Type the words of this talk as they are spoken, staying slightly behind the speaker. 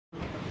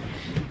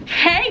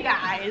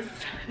guys.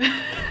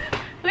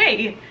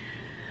 Hey.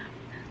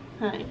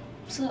 Hi.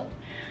 What's up?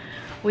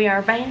 We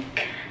are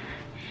back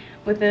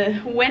with a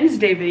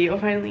Wednesday video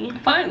finally.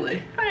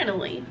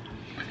 Finally.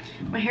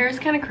 My hair is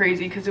kind of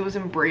crazy because it was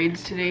in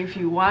braids today. If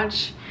you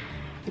watched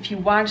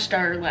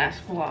our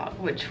last vlog,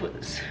 which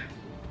was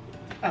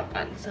up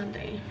on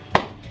Sunday.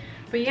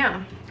 But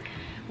yeah,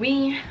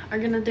 we are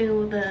gonna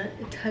do the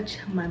touch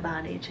my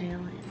body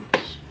challenge.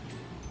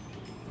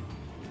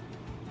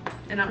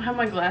 And I don't have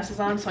my glasses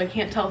on, so I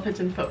can't tell if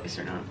it's in focus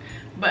or not.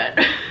 But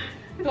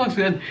It looks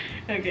good.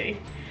 okay.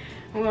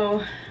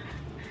 Well,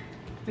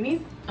 we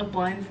need a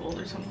blindfold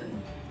or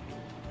something.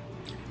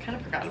 Kind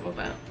of forgot about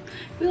that.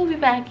 We'll be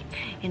back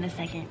in a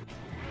second.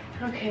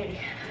 Okay.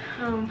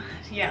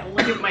 Yeah,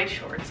 look at my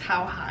shorts.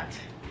 How hot.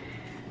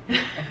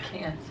 I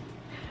can't.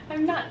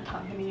 I'm not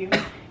talking to you.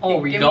 Oh,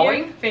 are we Give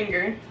going? me your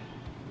finger.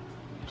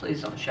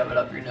 Please don't shove it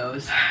up your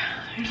nose.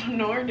 I don't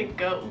know where to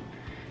go.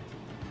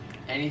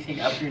 Anything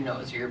up your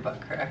nose or your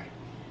butt crack.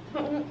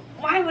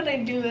 Why would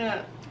I do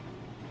that?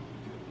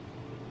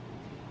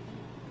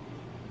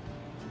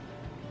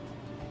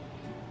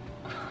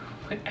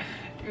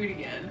 Do it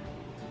again.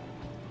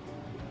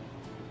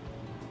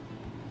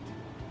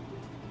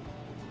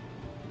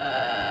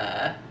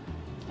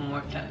 One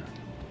more time.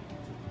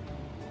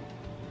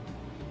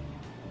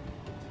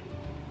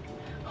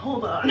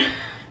 Hold on.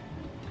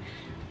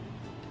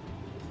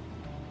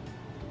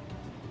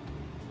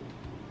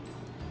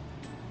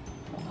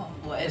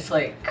 Well, it's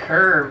like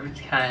curved,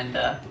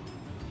 kinda.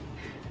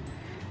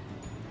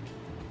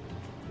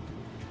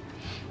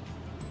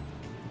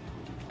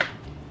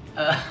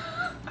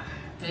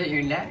 Is it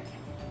your neck?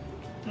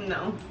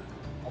 No.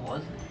 What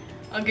was it?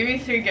 I'll give you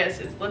 3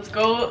 guesses. Let's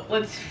go,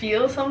 let's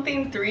feel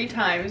something 3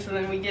 times and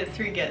then we get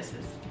 3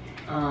 guesses.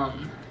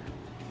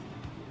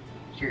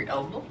 Your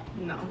elbow?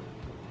 No.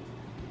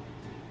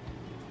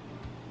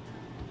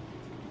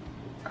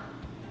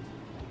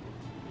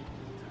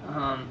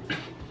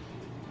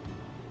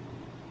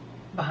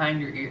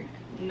 Behind your ear?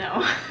 No.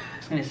 I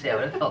was gonna say I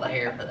would have felt the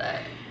hair for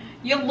that.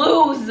 You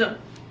lose! It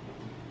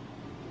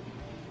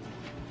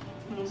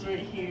was right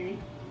here.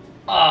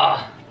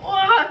 Ah.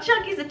 Oh,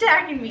 Chucky's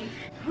attacking me.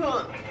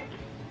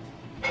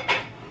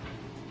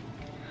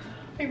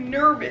 I'm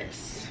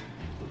nervous.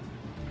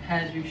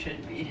 As you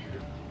should be.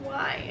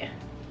 Why?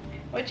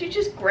 Why'd you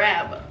just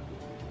grab?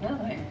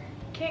 Nothing.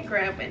 Can't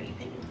grab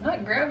anything. I'm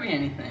not grabbing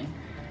anything.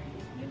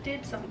 You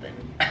did something.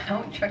 I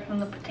went checking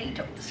the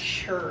potatoes.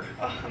 Sure.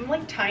 Oh, I'm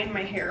like tying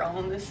my hair all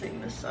in this thing.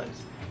 This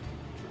sucks.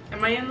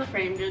 Am I in the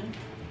frame good?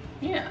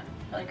 Yeah,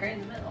 like right in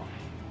the middle.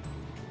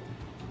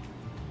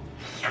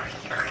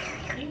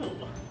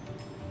 Ew.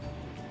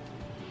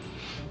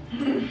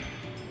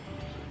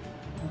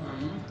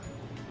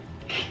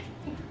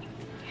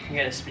 I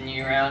gotta spin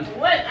you around.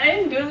 What? I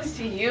didn't do this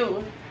to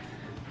you.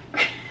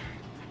 Am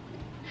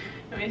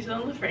I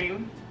still in the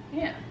frame?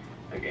 Yeah.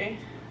 Okay.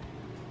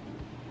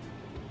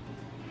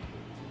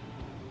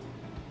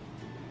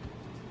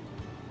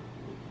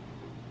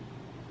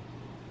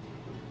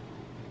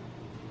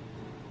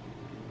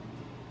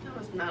 That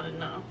was not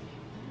enough.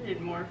 I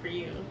did more for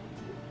you.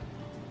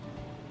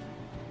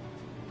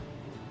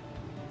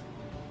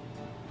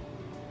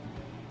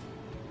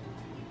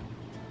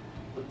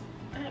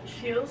 That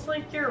feels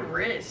like your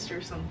wrist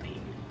or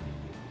something.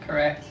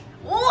 Correct.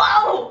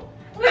 Whoa!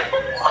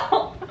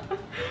 Whoa!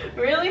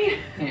 Really?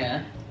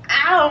 Yeah.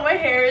 Ow, my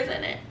hair is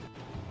in it.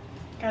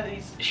 God,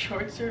 these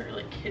shorts are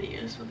like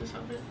hideous with this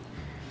outfit.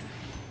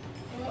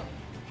 Oh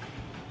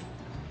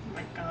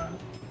my god.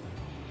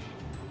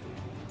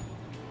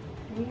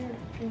 Give me your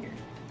finger.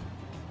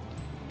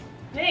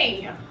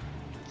 Hey!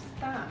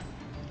 Stop.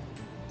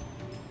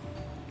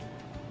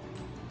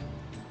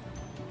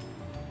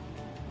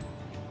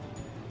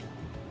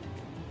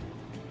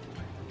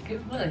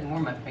 Get like more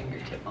my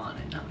fingertip on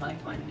it, not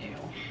like my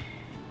nail.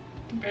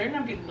 You better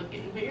not be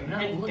looking. Put your I'm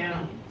not head looking.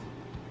 down.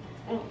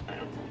 Oh, I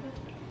don't know.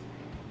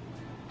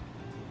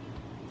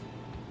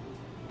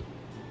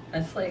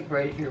 That's like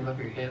right here above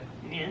your hip.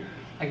 Yeah.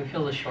 I can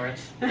feel the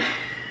shorts.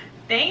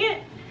 Dang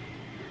it!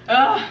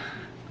 Ugh!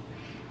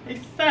 They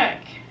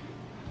suck.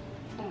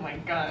 Oh my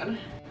god.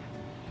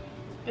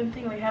 Good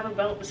thing we have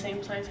about the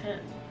same size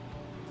head.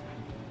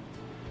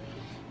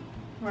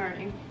 Where are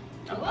you?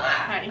 Oh,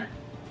 hi.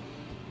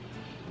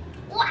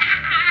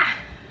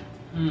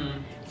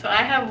 So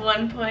I have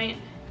 1 point.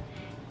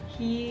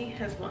 He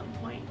has 1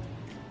 point.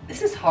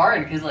 This is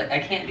hard because like I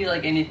can't do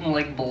like anything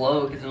like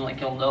below because then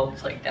like you'll know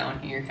it's like down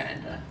here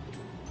kinda.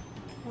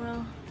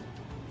 Well.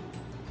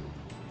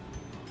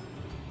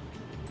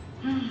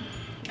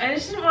 I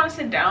just didn't want to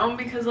sit down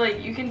because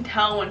like you can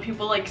tell when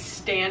people like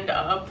stand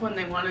up when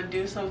they want to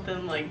do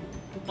something like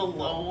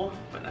below,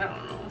 but I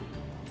don't know.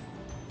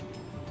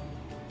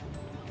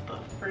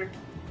 What the frick?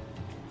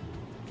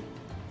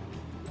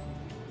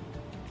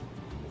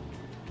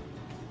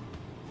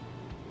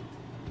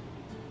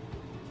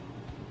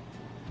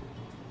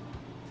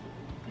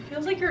 It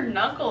feels like your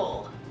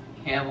knuckle.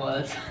 Yeah, it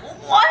was.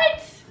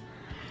 What?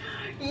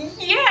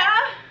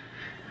 Yeah.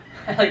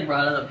 I like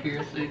brought it up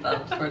here so you thought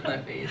it was towards my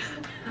face.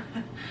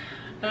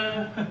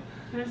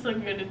 I'm so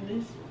good at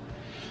this.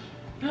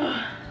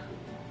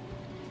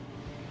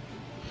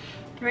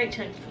 Right,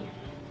 Chunky.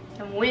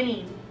 I'm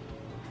winning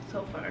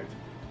so far.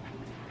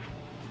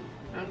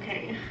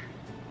 Okay.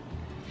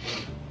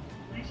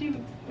 Why'd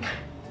you...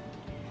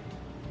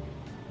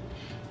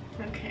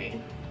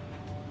 Okay.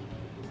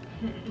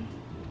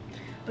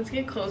 Let's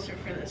get closer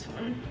for this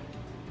one.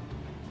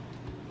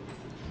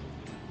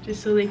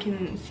 Just so they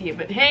can see it,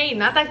 but hey,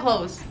 not that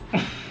close.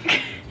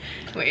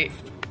 Wait.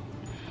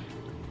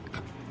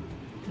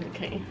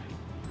 Okay.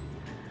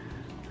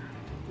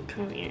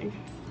 Come here.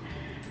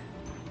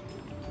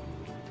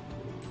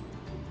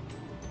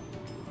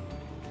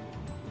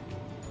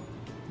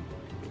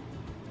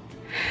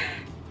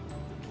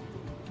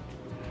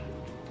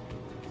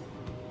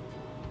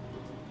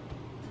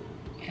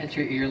 At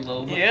your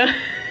earlobe. Yeah.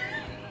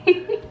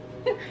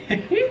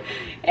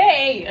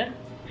 Hey!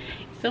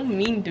 So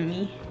mean to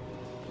me.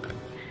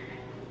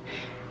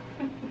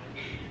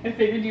 I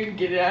figured you'd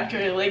get it after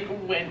I like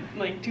went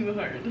like too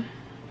hard.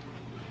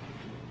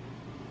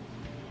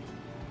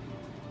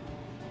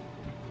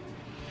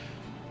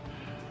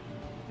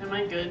 Am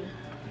I good?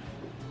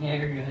 Yeah,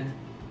 you're good.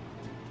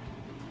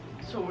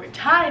 So we're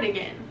tied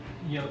again.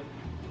 Yep.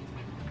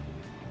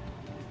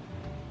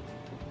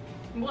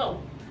 Whoa.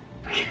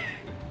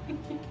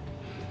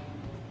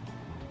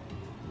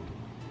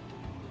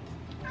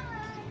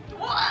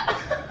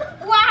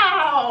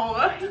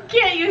 Wow! You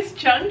can't use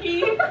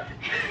Chunky.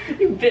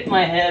 You bit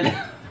my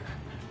head.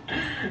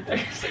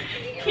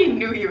 He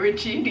knew you were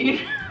cheating.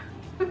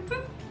 I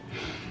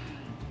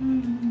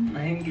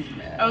think he's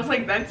mad. I was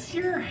like, that's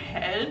your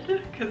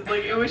head? Because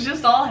like it was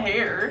just all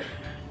hair.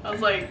 I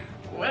was like,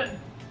 what?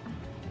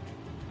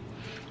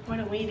 What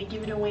a way to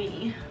give it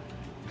away.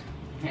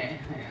 Yeah,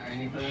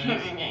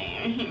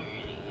 anything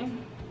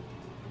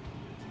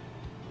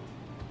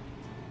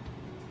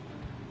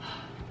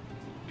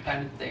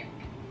Trying to think.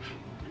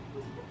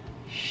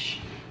 Shh.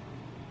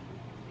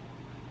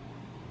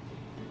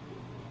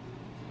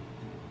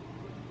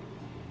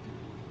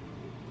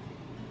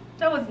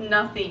 That was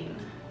nothing.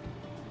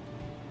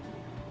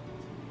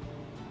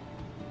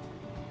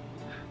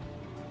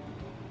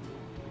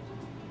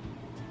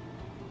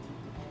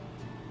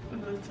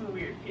 That's a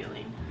weird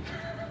feeling.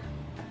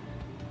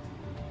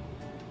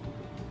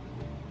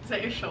 Is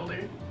that your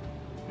shoulder?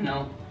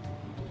 No.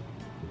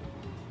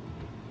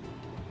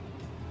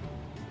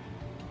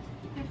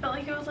 I felt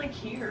like it was like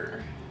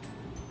here.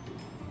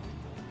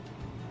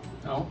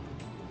 No.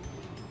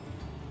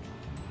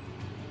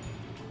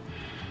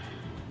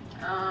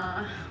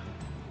 I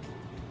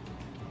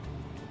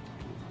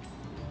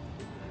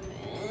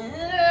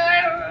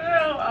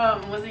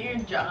don't know. Was it your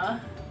jaw?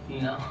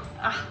 No.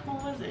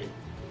 What was it?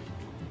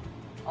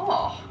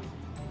 Oh.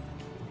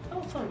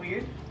 That was so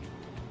weird.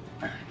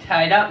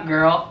 Tied up,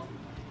 girl.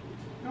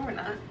 No, we're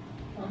not.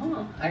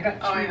 Oh, I got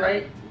two yeah.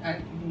 right.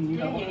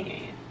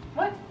 Yeah.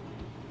 What?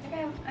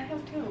 I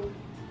have two.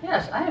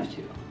 Yes, I have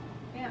two.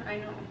 Yeah, I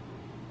know.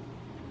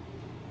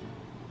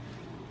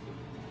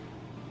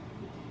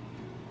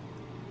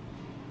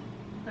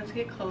 Let's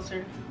get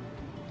closer.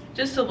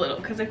 Just a little,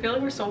 because I feel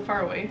like we're so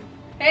far away.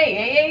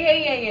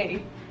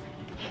 Hey.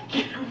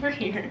 Get over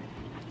here.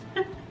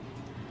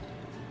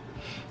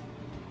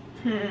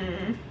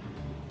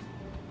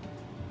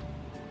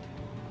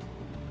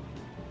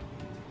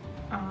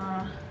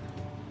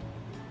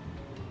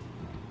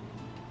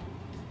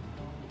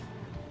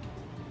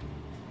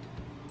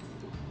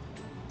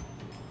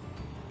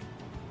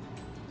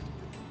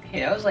 Hey,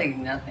 that was like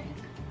nothing.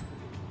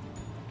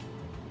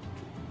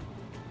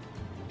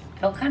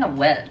 Felt kind of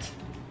wet.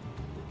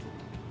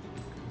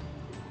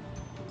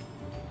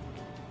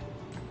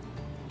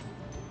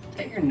 Is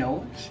that your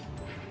nose?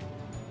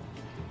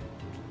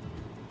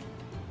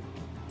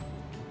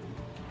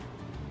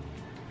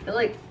 I feel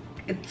like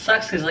it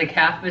sucks because like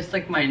half of it's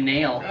like my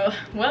nail.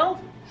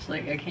 Well, It's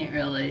like I can't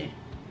really.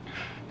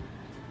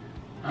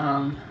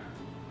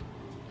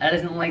 That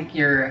isn't like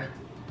your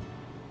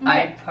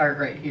eye part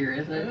right here,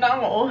 is it?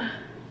 no.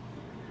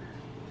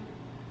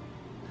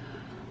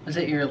 Was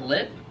it your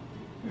lip?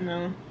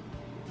 No.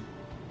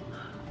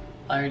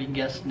 I already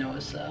guessed no,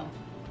 so.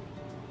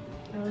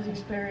 That was your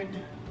third.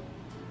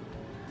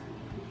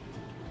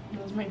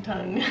 That was my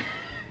tongue.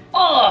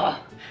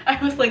 Oh!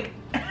 I was like,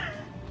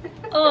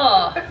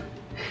 Oh!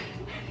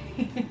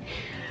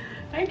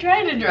 I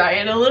tried to dry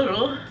it a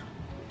little.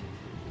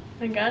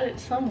 I got it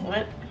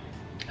somewhat.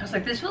 I was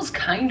like, this feels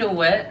kind of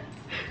wet.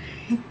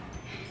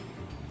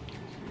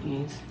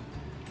 Jeez.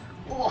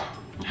 Oh,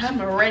 I'm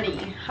ready.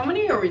 How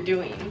many are we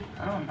doing?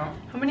 I don't know.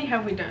 How many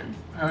have we done?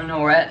 I don't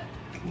know. We're at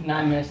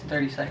 9 minutes and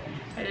 30 seconds.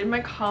 I did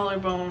my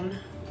collarbone,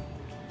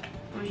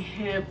 my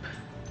hip.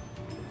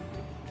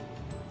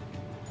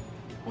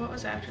 What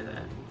was after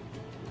that?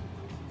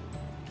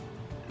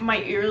 My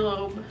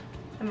earlobe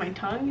and my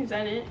tongue, is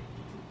that it?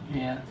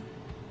 Yeah.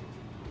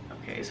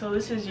 Okay, so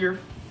this is your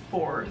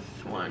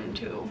fourth one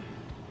too.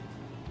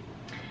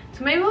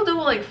 So maybe we'll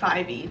do like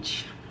 5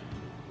 each.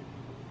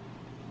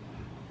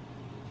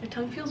 My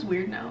tongue feels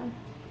weird now.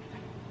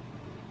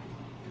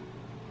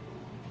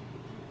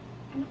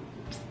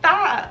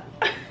 Stop.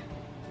 I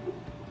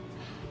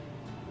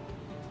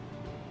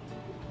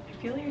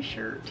feel your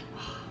shirt.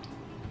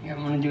 Here,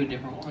 I'm gonna do a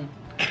different one.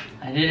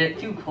 I did it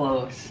too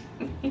close.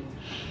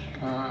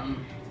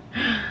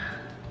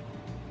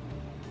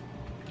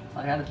 I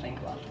gotta think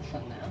about this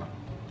one now.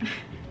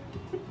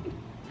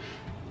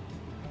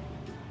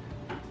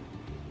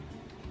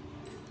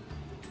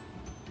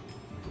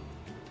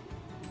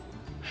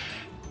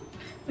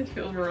 It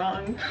feels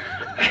wrong.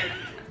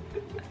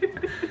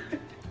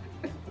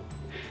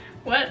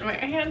 What? My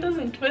hand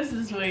doesn't twist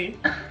this way.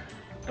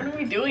 What are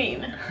we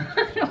doing?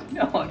 I don't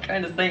know, I'm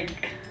trying to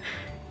think.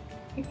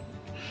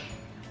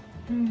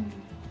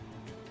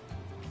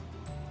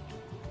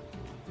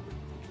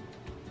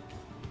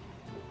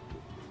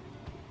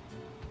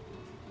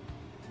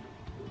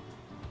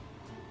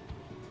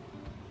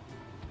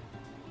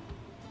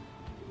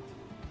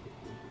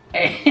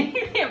 Hey,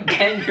 you can't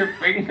bend your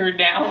finger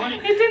down.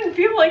 It didn't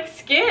feel like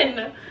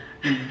skin.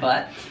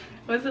 But?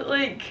 Was it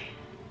like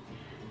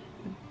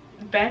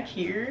back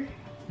here?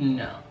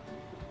 No.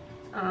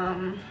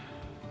 That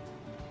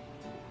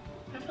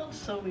felt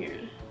so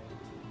weird.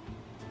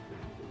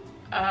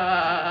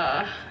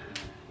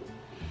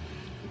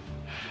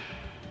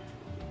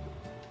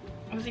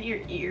 Was it your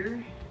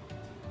ear?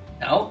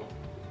 No.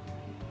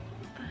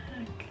 What the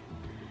heck?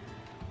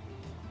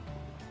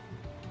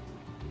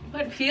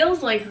 What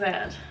feels like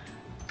that?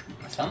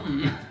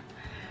 Something.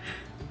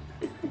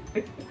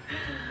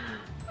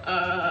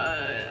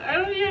 I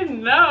don't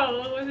even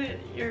know. Was it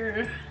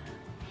your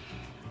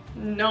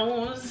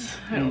nose?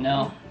 I don't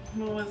know.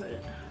 What was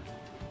it?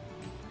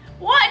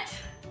 What?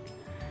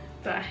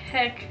 The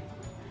heck?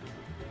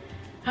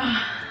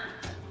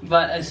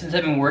 But since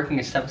I've been working,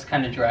 his stuff's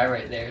kind of dry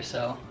right there,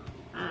 so.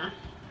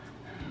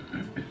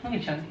 Look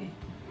at Chunky.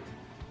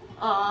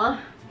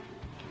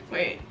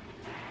 Wait.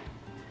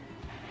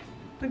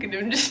 Look at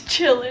him just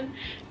chilling.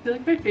 I feel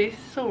like my face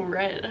is so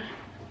red.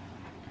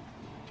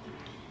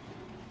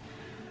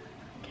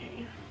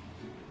 Okay.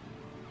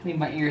 Leave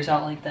my ears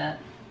out like that.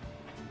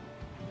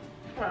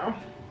 Wow.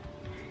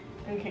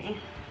 Okay.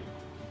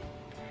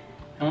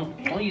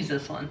 I'll use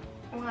this one.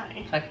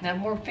 Why? So I can have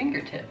more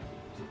fingertip.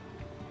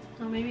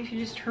 Well, maybe if you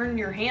just turn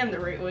your hand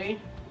the right way.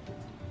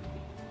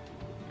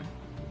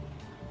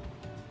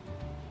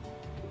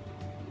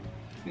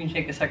 You can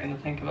take a second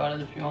to think about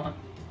it if you want.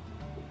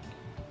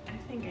 I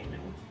think I know.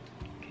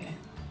 Okay.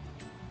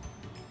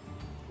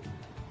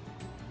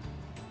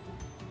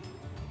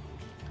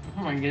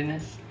 Oh my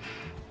goodness.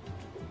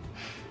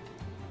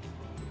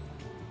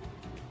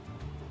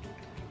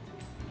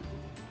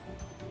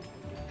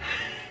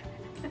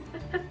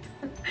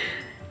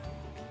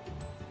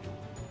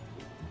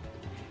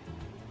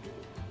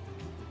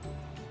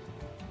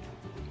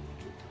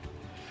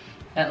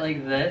 That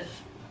like this?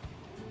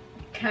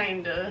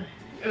 Kinda.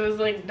 It was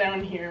like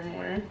down here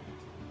more.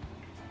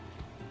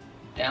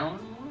 Down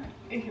more?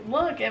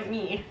 Look at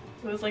me.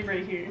 It was like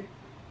right here.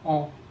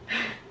 Oh.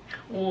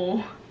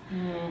 Oh.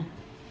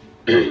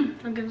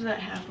 I'll give that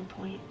half a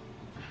point.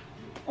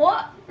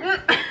 What?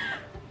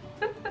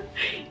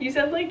 You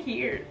said like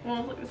here.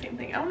 Well, it's like the same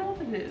thing. I don't know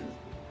what it is.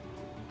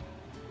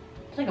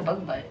 It's like a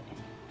bug bite.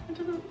 It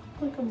doesn't look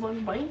like a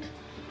bug bite.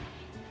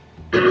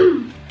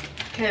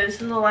 Okay,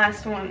 this is the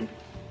last one.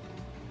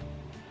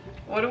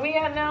 What are we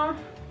at now?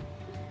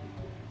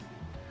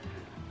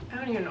 I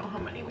don't even know how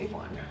many we've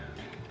won.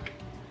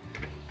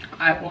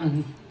 I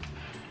won.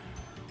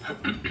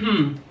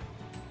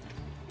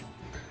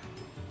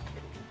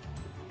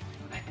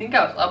 I think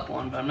I was up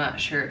one, but I'm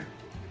not sure.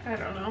 I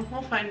don't know.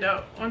 We'll find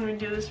out when we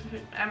do this.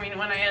 I mean,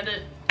 when I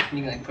edit. You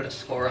can like put a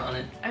score on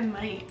it. I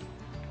might.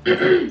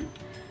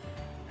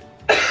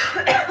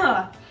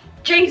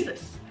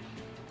 Jesus.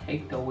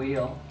 Take the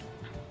wheel.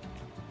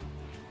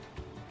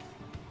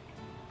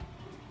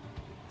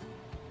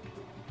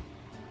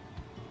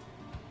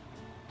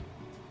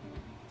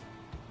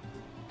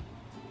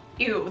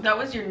 Ew, that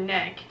was your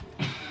neck.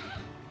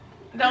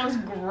 That was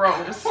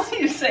gross. Why are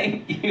you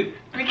saying ew?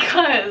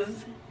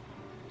 Because.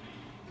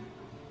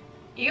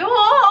 Ew!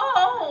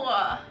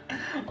 Why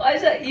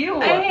is that ew?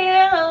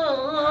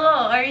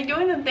 Are you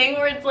doing the thing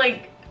where it's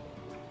like,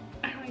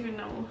 I don't even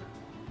know.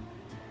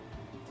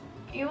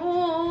 Ew!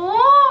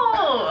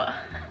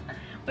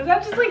 Was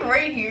that just like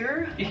right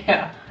here?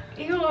 Yeah.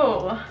 Ew!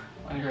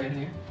 Like right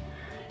here.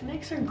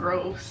 Necks are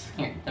gross.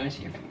 Here, let me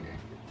see your finger.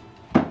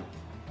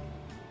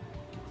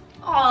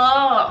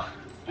 Oh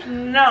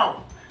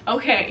no.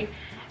 Okay,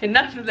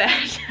 enough of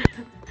that.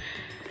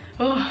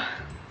 Oh,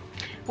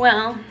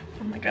 well,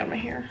 oh my god, my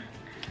hair.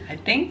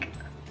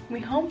 We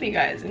hope you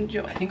guys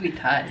enjoy. I think we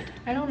tied.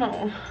 I don't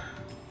know.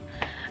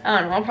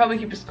 I'll probably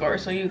keep a score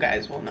so you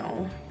guys will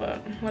know, but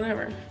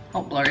whatever.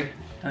 Oh, blurry.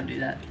 Don't do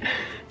that.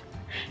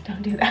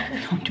 Don't do that.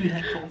 Don't do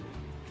that, Cole.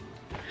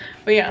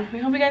 But yeah, we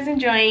hope you guys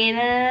enjoying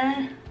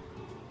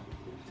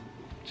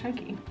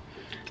Chunky.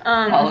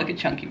 Oh, look at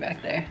Chunky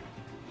back there.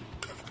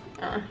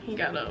 He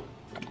got up.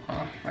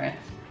 Oh, right.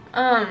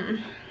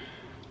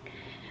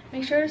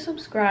 Make sure to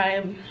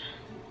subscribe,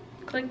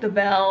 click the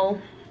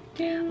bell,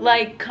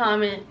 like,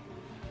 comment,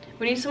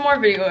 We need some more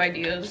video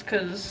ideas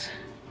because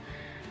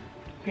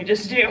we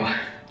just do.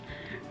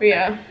 But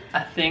yeah.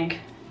 I think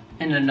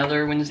in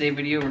another Wednesday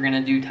video, we're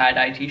gonna do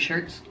tie-dye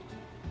t-shirts.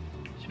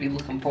 Should be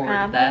looking forward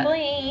to that.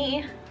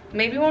 Probably.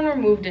 Maybe when we're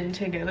moved in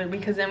together,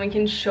 because then we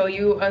can show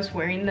you us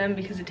wearing them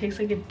because it takes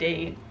like a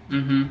day.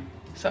 Mm-hmm.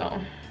 So.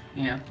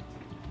 Yeah.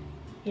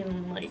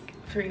 In like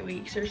 3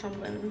 weeks or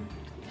something.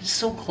 It's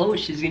so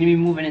close. She's gonna be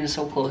moving in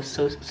so close,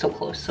 so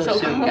close, so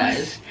soon, close.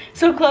 guys.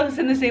 So close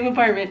in the same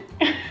apartment.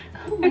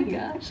 Oh my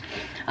gosh.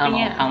 I don't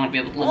know how I'm gonna be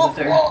able to live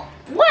with her.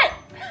 What?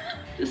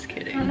 Just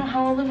kidding. I don't know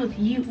how I'll live with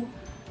you.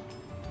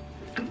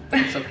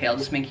 It's okay. I'll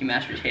just make you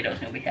mashed potatoes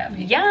and you'll be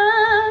happy.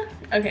 Yeah.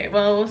 Okay.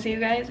 Well, we'll see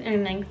you guys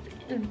in the next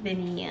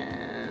video.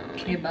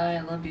 Okay. Bye. I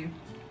love you.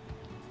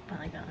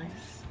 Bye,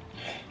 guys.